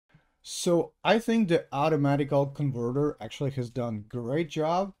So I think the automatical converter actually has done great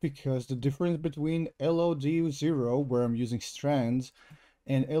job because the difference between LOD0 where I'm using strands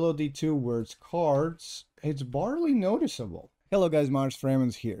and LOD2 where it's cards, it's barely noticeable. Hello guys, Mars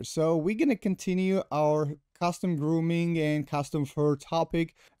Fremens here. So we're gonna continue our custom grooming and custom fur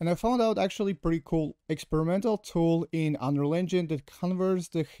topic, and I found out actually pretty cool experimental tool in Unreal Engine that converts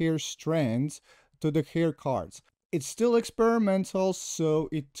the hair strands to the hair cards. It's still experimental, so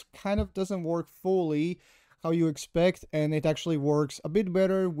it kind of doesn't work fully how you expect, and it actually works a bit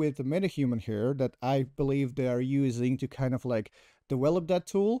better with the metahuman hair that I believe they are using to kind of like develop that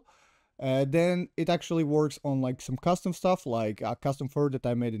tool. Then it actually works on like some custom stuff like a custom fur that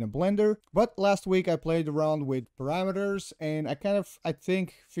I made in a blender. But last week I played around with parameters and I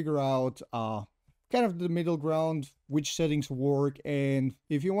think figure out kind of the middle ground, which settings work. And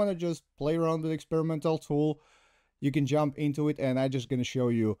if you want to just play around with the experimental tool, you can jump into it, and I'm just going to show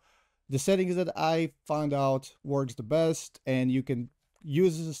you the settings that I found out works the best, and you can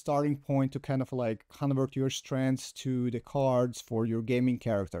use as a starting point to kind of like convert your strands to the cards for your gaming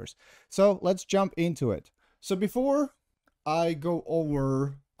characters. So let's jump into it. So before I go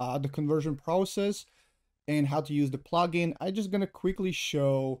over the conversion process and how to use the plugin, I'm just gonna quickly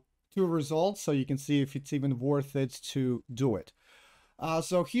show two results so you can see if it's even worth it to do it.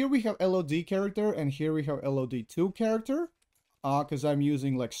 So here we have LOD character and here we have LOD2 character. Because I'm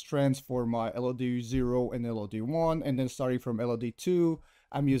using like strands for my LOD0 and LOD1, and then starting from LOD2,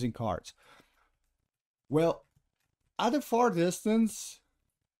 I'm using cards. Well, at a far distance,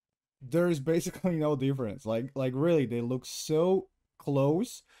 there is basically no difference. Like really, they look so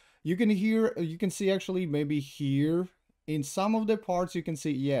close. You can see actually maybe here in some of the parts you can see,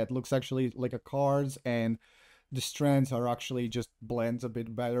 yeah, it looks actually like a cards, and the strands are actually just blends a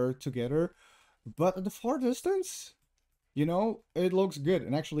bit better together. But at the far distance, it looks good.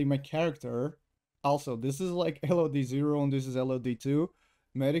 And actually my character, also, this is like LOD0 and this is LOD2.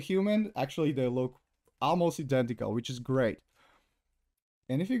 Metahuman, actually they look almost identical, which is great.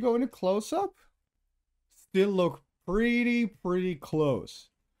 And if you go in a close-up, still look pretty close.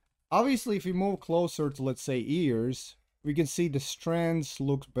 Obviously, if you move closer to, let's say, ears, we can see the strands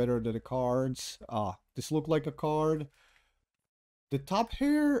looks better than the cards. This look like a card. The top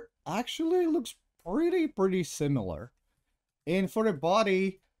hair actually looks pretty similar. And for the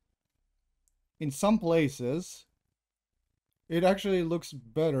body, in some places, it actually looks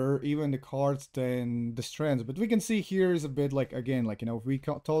better, even the cards, than the strands. But we can see here is a bit like, again, like, if we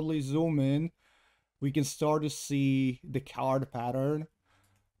totally zoom in, we can start to see the card pattern.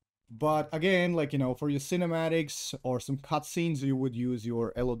 But again, like, for your cinematics or some cutscenes, you would use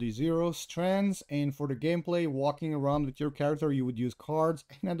your LOD0 strands. And for the gameplay, walking around with your character, you would use cards.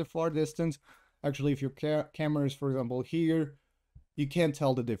 And at the far distance, actually, if your camera is, for example, here, you can't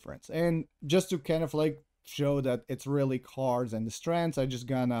tell the difference. And just to kind of like show that it's really cards and the strands, I just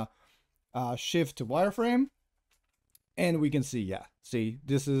gonna shift to wireframe, and we can see, yeah, see,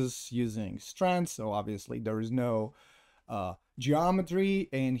 this is using strands, so obviously there is no geometry.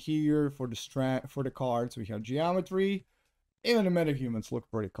 And here for the cards we have geometry. Even the metahumans look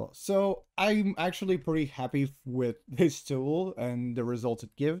pretty close. So I'm actually pretty happy with this tool and the results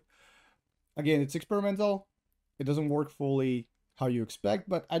it gives. Again, it's experimental, it doesn't work fully how you expect,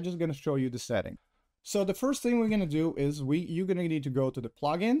 but I'm just gonna show you the setting. So the first thing we're gonna do is you're gonna need to go to the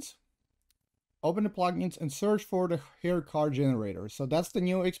plugins, open the plugins, and search for the hair card generator. So that's the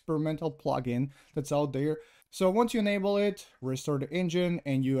new experimental plugin that's out there. So once you enable it, restore the engine,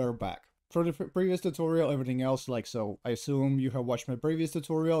 and you are back. For the previous tutorial, everything else, like so, I assume you have watched my previous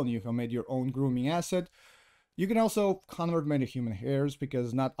tutorial and you have made your own grooming asset. You can also convert metahuman hairs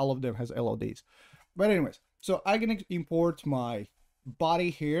because not all of them has LODs. But anyways, so I'm gonna import my body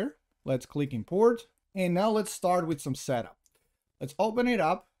here. Let's click import. And now let's start with some setup. Let's open it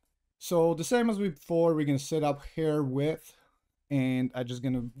up. So the same as before, we're gonna set up hair width, and I'm just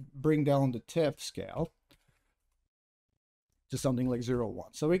gonna bring down the tip scale to something like 0.1,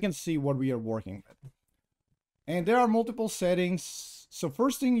 so we can see what we are working with. And there are multiple settings. So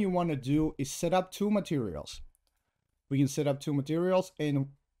first thing you want to do is set up two materials. We can set up two materials, and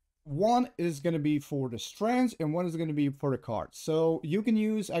one is going to be for the strands and one is going to be for the cards. So you can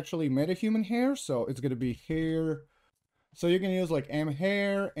use actually metahuman hair, so it's going to be hair. So you can use like M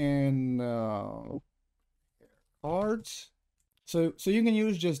hair and cards. So you can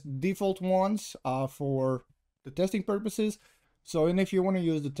use just default ones for the testing purposes. So, and if you want to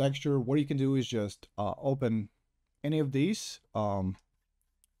use the texture, what you can do is just open any of these.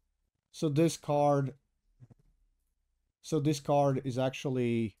 So this card is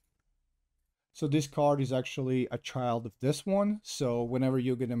actually, So this card is actually a child of this one. So whenever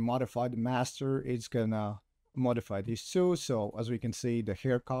you're gonna modify the master, it's gonna modify these two. So as we can see, the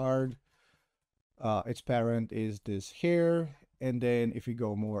hair card, its parent is this hair. And then if we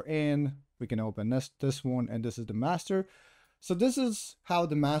go more in, we can open this one, and this is the master. So this is how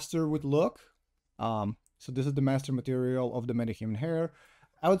the master would look. So this is the master material of the metahuman hair.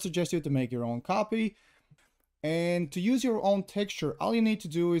 I would suggest you to make your own copy. And to use your own texture, all you need to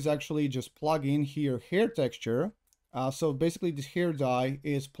do is actually just plug in here hair texture. So basically this hair dye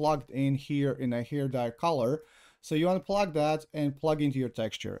is plugged in here in a hair dye color. So you unplug that and plug into your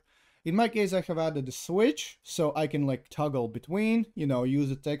texture. In my case, I have added the switch, so I can like toggle between, you know, use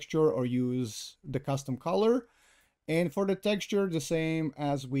the texture or use the custom color. And for the texture, the same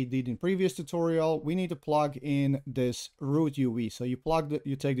as we did in previous tutorial, we need to plug in this root UV. So you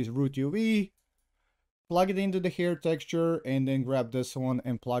take this root UV, plug it into the hair texture, and then grab this one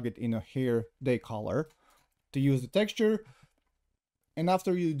and plug it in a hair day color to use the texture. And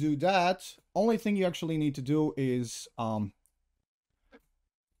after you do that, only thing you actually need to do is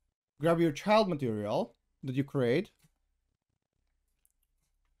grab your child material that you create.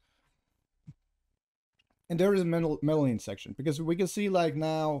 And there is a melanin section, because we can see like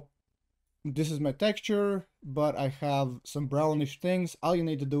now this is my texture, but I have some brownish things. All you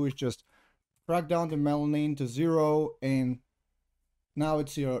need to do is just drag down the melanin to 0, and now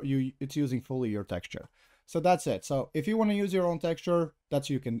it's using fully your texture. So that's it. So if you want to use your own texture,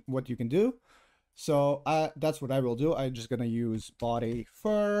 that's what you can do. So that's what I will do. I'm just gonna use body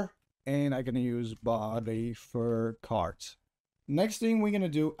fur, and I'm gonna use body fur cards. Next thing we're gonna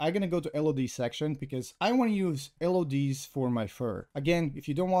do, I'm gonna go to LOD section because I want to use LODs for my fur. Again, if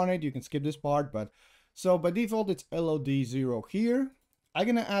you don't want it, you can skip this part, but so by default it's LOD 0 here. I'm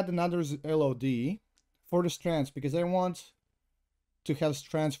gonna add another LOD for the strands because I want to have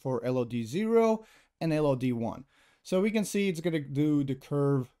strands for LOD 0 and LOD 1. So we can see it's gonna do the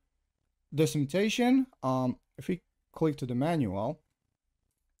curve decimetation. If we click to the manual,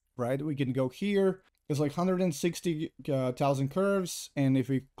 right, we can go here. It's like 160,000 curves, and if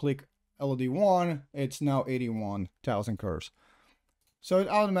we click LOD 1, it's now 81,000 curves. So it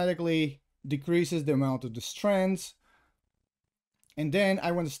automatically decreases the amount of the strands. And then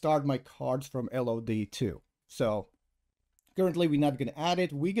I want to start my cards from LOD 2. So currently we're not going to add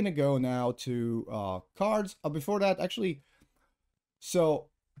it. We're going to go now to cards. Before that, actually, so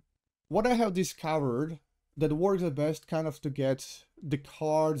what I have discovered that works the best kind of to get the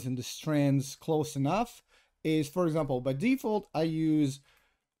cards and the strands close enough is, for example, by default, I use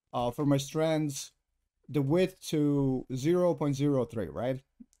for my strands the width to 0.03, right?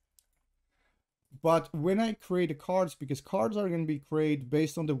 But when I create the cards, because cards are going to be created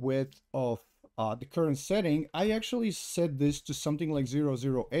based on the width of the current setting, I actually set this to something like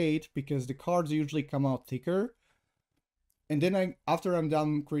 0.08 because the cards usually come out thicker. And then after I'm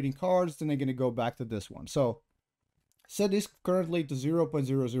done creating cards, then I'm going to go back to this one. So set this currently to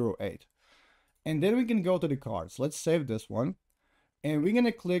 0.008. And then we can go to the cards. Let's save this one. And we're going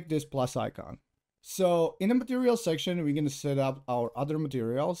to click this plus icon. So in the material section, we're going to set up our other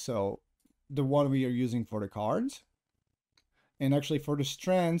material. So the one we are using for the cards. And actually for the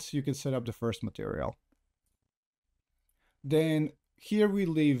strands, you can set up the first material. Then here we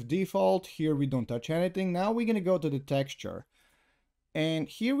leave default, here we don't touch anything. Now we're gonna go to the texture. And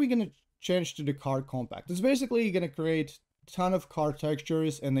here we're gonna change to the card compact. It's basically gonna create a ton of card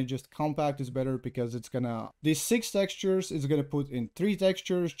textures, and then just compact is better because it's gonna, these 6 textures is gonna put in 3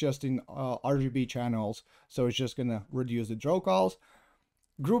 textures just in RGB channels. So it's just gonna reduce the draw calls.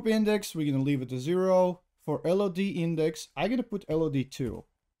 Group index, we're gonna leave it to 0. For LOD index, I'm gonna put LOD 2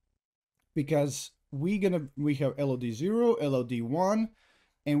 because we have LOD 0, LOD 1,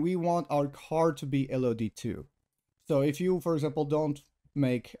 and we want our card to be LOD 2. So if you, for example, don't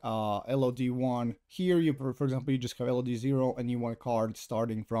make LOD 1 here, for example, you just have LOD 0 and you want a card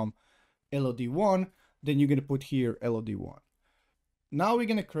starting from LOD 1, then you're gonna put here LOD 1. Now we're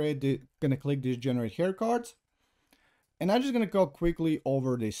gonna click this generate hair cards, and I'm just gonna go quickly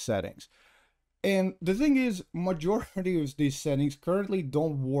over these settings. And the thing is, majority of these settings currently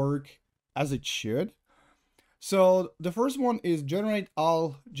don't work as it should. So the first one is generate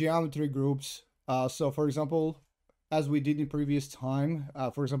all geometry groups. So for example, as we did in previous time,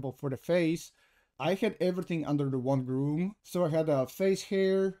 for example, for the face, I had everything under the one group. So I had a face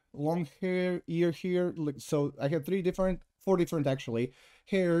hair, long hair, ear hair. So I had 4 different actually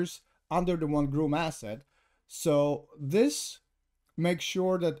hairs under the one group asset. So this makes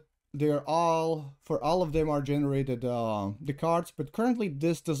sure that they're all, for all of them are generated the cards, but currently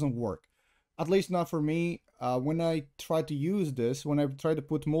this doesn't work. At least not for me. When I try to use this, when I try to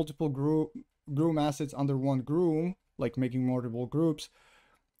put multiple groom assets under one groom, like making multiple groups,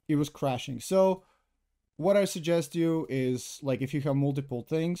 it was crashing. So what I suggest you is, like, if you have multiple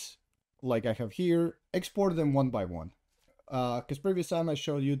things, like I have here, export them one by one. Because previous time I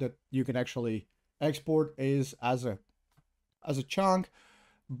showed you that you can actually export is as a chunk,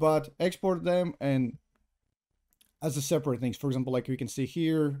 but export them and as a separate things. For example, like we can see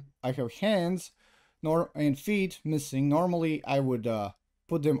here, I have hands and feet missing. Normally I would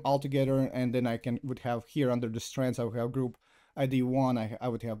put them all together, and then would have here under the strands, I would have group ID 1, I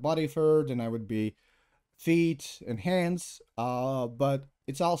would have body fur, then I would be feet and hands, but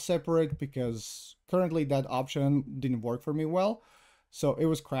it's all separate because currently that option didn't work for me well, so it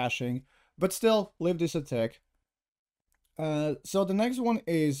was crashing, but still leave this a tick. So the next one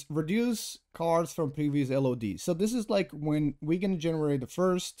is reduce cards from previous LOD. So this is like when we're gonna generate the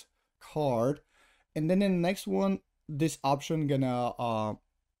first card, and then in the next one, this option gonna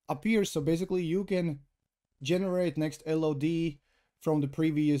appear. So basically you can generate next LOD from the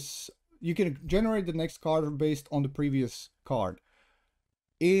previous, you can generate the next card based on the previous card.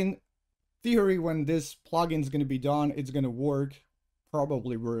 In theory, when this plugin is going to be done, it's going to work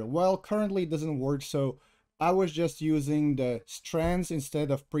probably really well. Currently it doesn't work, so I was just using the strands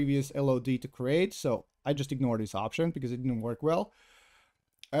instead of previous LOD to create, so I just ignored this option because it didn't work well.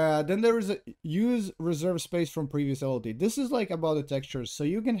 Then there is a use reserve space from previous LOD. This is like about the textures, so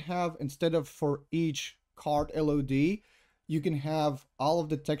you can have, instead of for each card LOD, you can have all of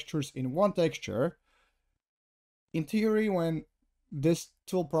the textures in one texture. In theory, when this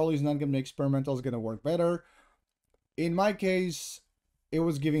tool probably is not going to be experimental, it's going to work better. In my case, it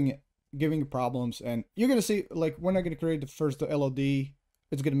was giving problems, and you're going to see, like, when I'm going to create the first LOD,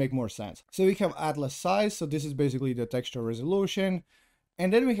 it's going to make more sense. So we have atlas size, so this is basically the texture resolution.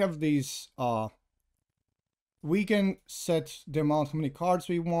 And then we have these, we can set the amount, how many cards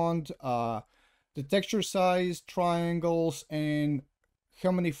we want, the texture size, triangles, and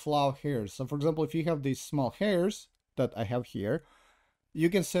how many flow hairs. So for example, if you have these small hairs that I have here, you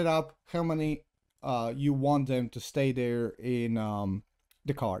can set up how many you want them to stay there in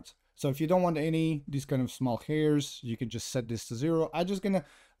the cards. So if you don't want any these kind of small hairs, you can just set this to 0. I'm just gonna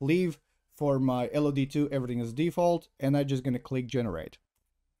leave for my LOD2 everything is default, and I'm just gonna click generate.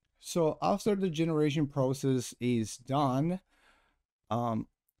 So after the generation process is done,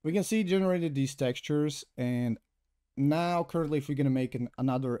 we can see generated these textures, and now currently if we're gonna make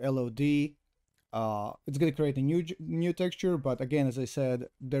another LOD, it's gonna create a new texture. But again, as I said,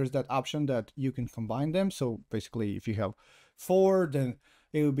 there's that option that you can combine them. So basically, if you have 4, then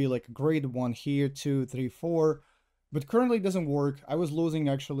it would be like a grade 1 here, 2, 3, 4. But currently it doesn't work. I was losing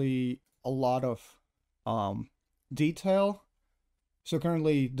actually a lot of detail. So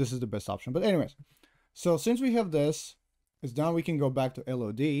currently this is the best option. But anyways, so since we have this, it's done, we can go back to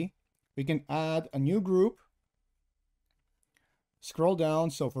LOD. We can add a new group. Scroll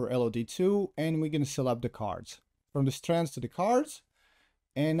down, so for LOD2, and we're going to select the cards. From the strands to the cards.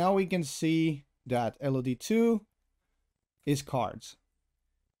 And now we can see that LOD2 is cards.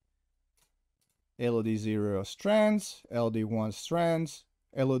 LOD0 strands, LOD1 strands,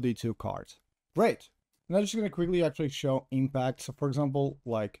 LOD2 cards. Great. Now I'm just going to quickly actually show impact. So for example,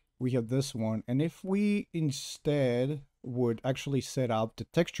 like we have this one, and if we instead would actually set up the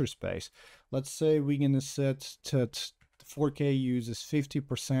texture space, let's say we're going to set to 4K uses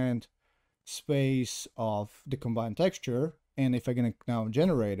 50% space of the combined texture, and if I'm going to now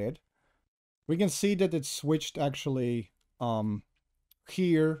generate it, we can see that it's switched actually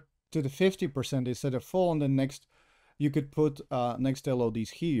here to the 50% instead of full, and then next you could put next LODs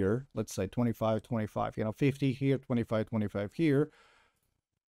here, let's say 25, 25, 50 here, 25, 25 here.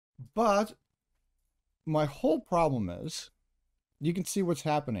 But my whole problem is, you can see what's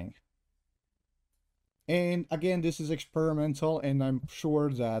happening. And again, this is experimental, and I'm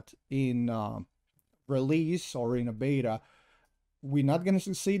sure that in release or in a beta, we're not going to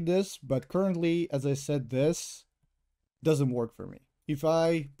succeed this, but currently, as I said, this doesn't work for me. If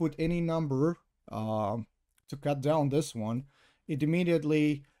I put any number to cut down this one, it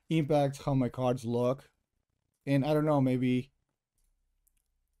immediately impacts how my cards look. And I don't know, maybe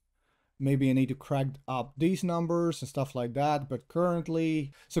I need to crack up these numbers and stuff like that. But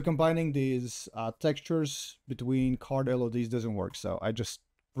currently, so combining these textures between card LODs doesn't work. So I just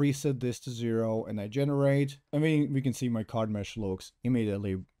reset this to 0 and I generate. I mean, we can see my card mesh looks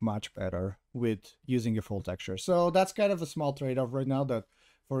immediately much better with using a full texture. So that's kind of a small trade-off right now, that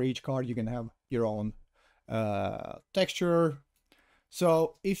for each card you can have your own texture.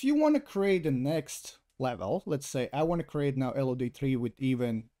 So if you want to create the next level, let's say I want to create now LOD3 with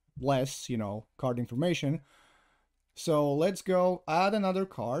even less, card information. So let's go add another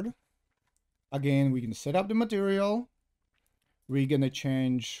card. again, we can set up the material. We're gonna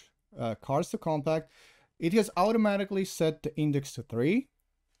change cards to compact. It has automatically set the index to 3,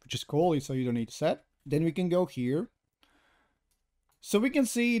 which is cool, so you don't need to set. Then we can go here. So we can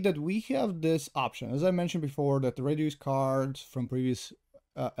see that we have this option, as I mentioned before, that reduce cards from previous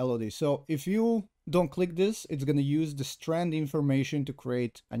LOD. So if you don't click this, it's going to use the strand information to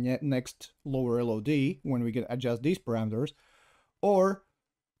create a next lower LOD when we can adjust these parameters. Or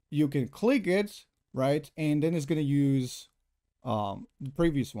you can click it, right? And then it's going to use the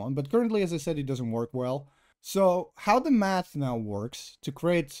previous one. But currently, as I said, it doesn't work well. So how the math now works to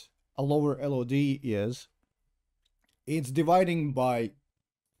create a lower LOD is it's dividing by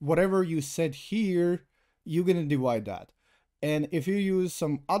whatever you set here, you're going to divide that. And if you use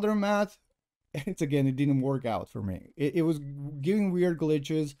some other math, it didn't work out for me. It was giving weird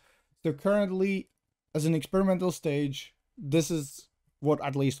glitches. So currently, as an experimental stage, this is what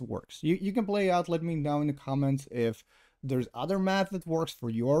at least works. You can play out, let me know in the comments if there's other math that works for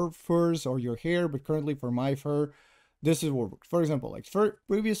your furs or your hair, but currently for my fur, this is what works. For example, like for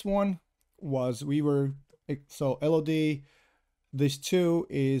previous one was so LOD, this 2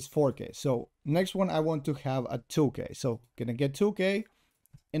 is 4K. So next one I want to have a 2K. So gonna get 2K,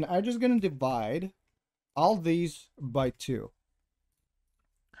 and I'm just gonna divide all these by 2.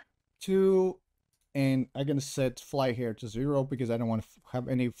 2, and I'm gonna set fly hair to 0 because I don't want to have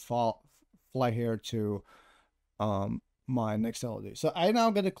any fly hair to my next LOD. So I now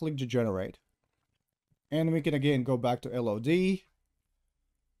gotta click to generate, and we can again go back to LOD,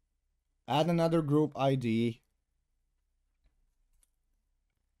 add another group ID.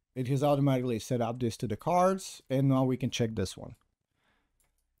 It has automatically set up this to the cards, and now we can check this one.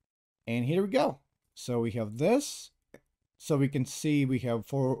 And here we go. So we have this. So we can see we have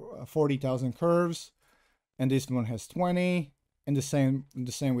 40,000 curves, and this one has 20, and the same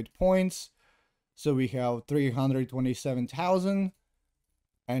with points. So we have 327,000,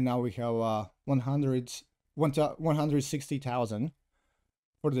 and now we have 160,000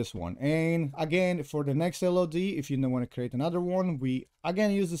 for this one. And again, for the next LOD, if you don't want to create another one, we again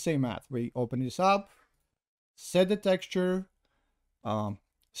use the same math. We open this up, set the texture,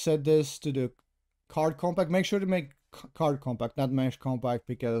 set this to the card compact. Make sure to make card compact, not mesh compact,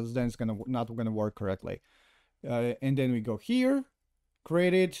 because then it's not gonna work correctly. And then we go here,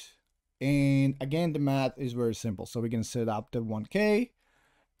 create it, and again the math is very simple. So we can set up the 1K,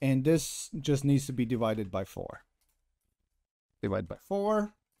 and this just needs to be divided by 4. Divide by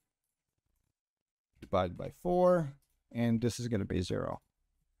 4, divide by 4, and this is going to be 0.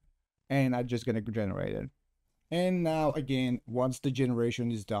 And I'm just going to generate it. And now again, once the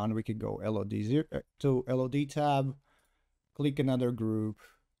generation is done, we can go LOD 0 to LOD tab, click another group.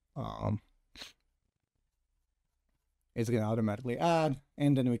 It's going to automatically add,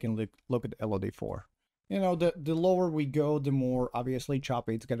 and then we can look at LOD 4. You know, the lower we go, the more obviously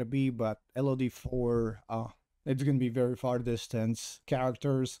choppy it's going to be, but LOD 4, it's going to be very far distance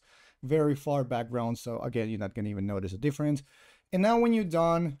characters, very far background. So again, you're not going to even notice a difference. And now when you're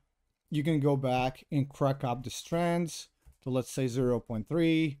done, you can go back and crack up the strands to, let's say,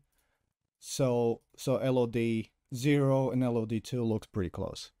 0.3. So LOD 0 and LOD 2 looks pretty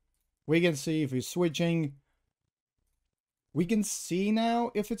close. We can see if we're switching. We can see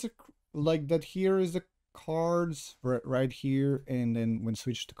now if it's like that. Here is the cards right here, and then when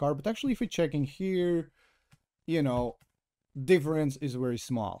switch to card. But actually, if we're checking here, you know, difference is very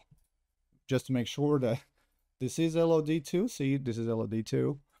small. Just to make sure that this is LOD2. See, this is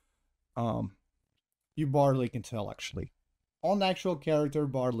LOD2. You barely can tell, actually. On the actual character,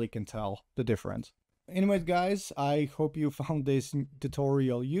 barely can tell the difference. Anyways, guys, I hope you found this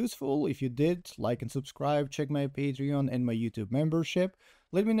tutorial useful. If you did, like and subscribe, check my Patreon and my YouTube membership.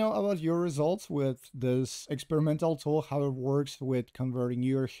 Let me know about your results with this experimental tool, how it works with converting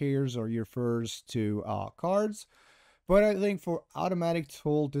your hairs or your furs to cards. But I think for automatic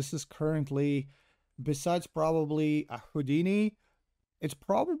tool, this is currently, besides probably a Houdini, it's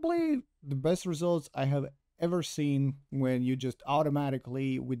probably the best results I have ever seen when you just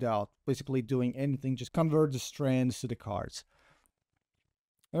automatically, without basically doing anything, just convert the strands to the cards.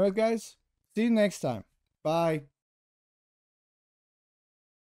 Alright guys, see you next time. Bye.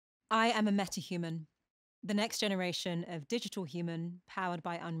 I am a metahuman, the next generation of digital human powered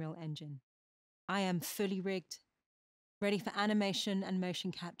by Unreal Engine. I am fully rigged, ready for animation and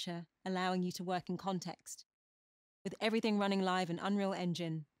motion capture, allowing you to work in context. With everything running live in Unreal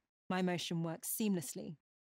Engine, my motion works seamlessly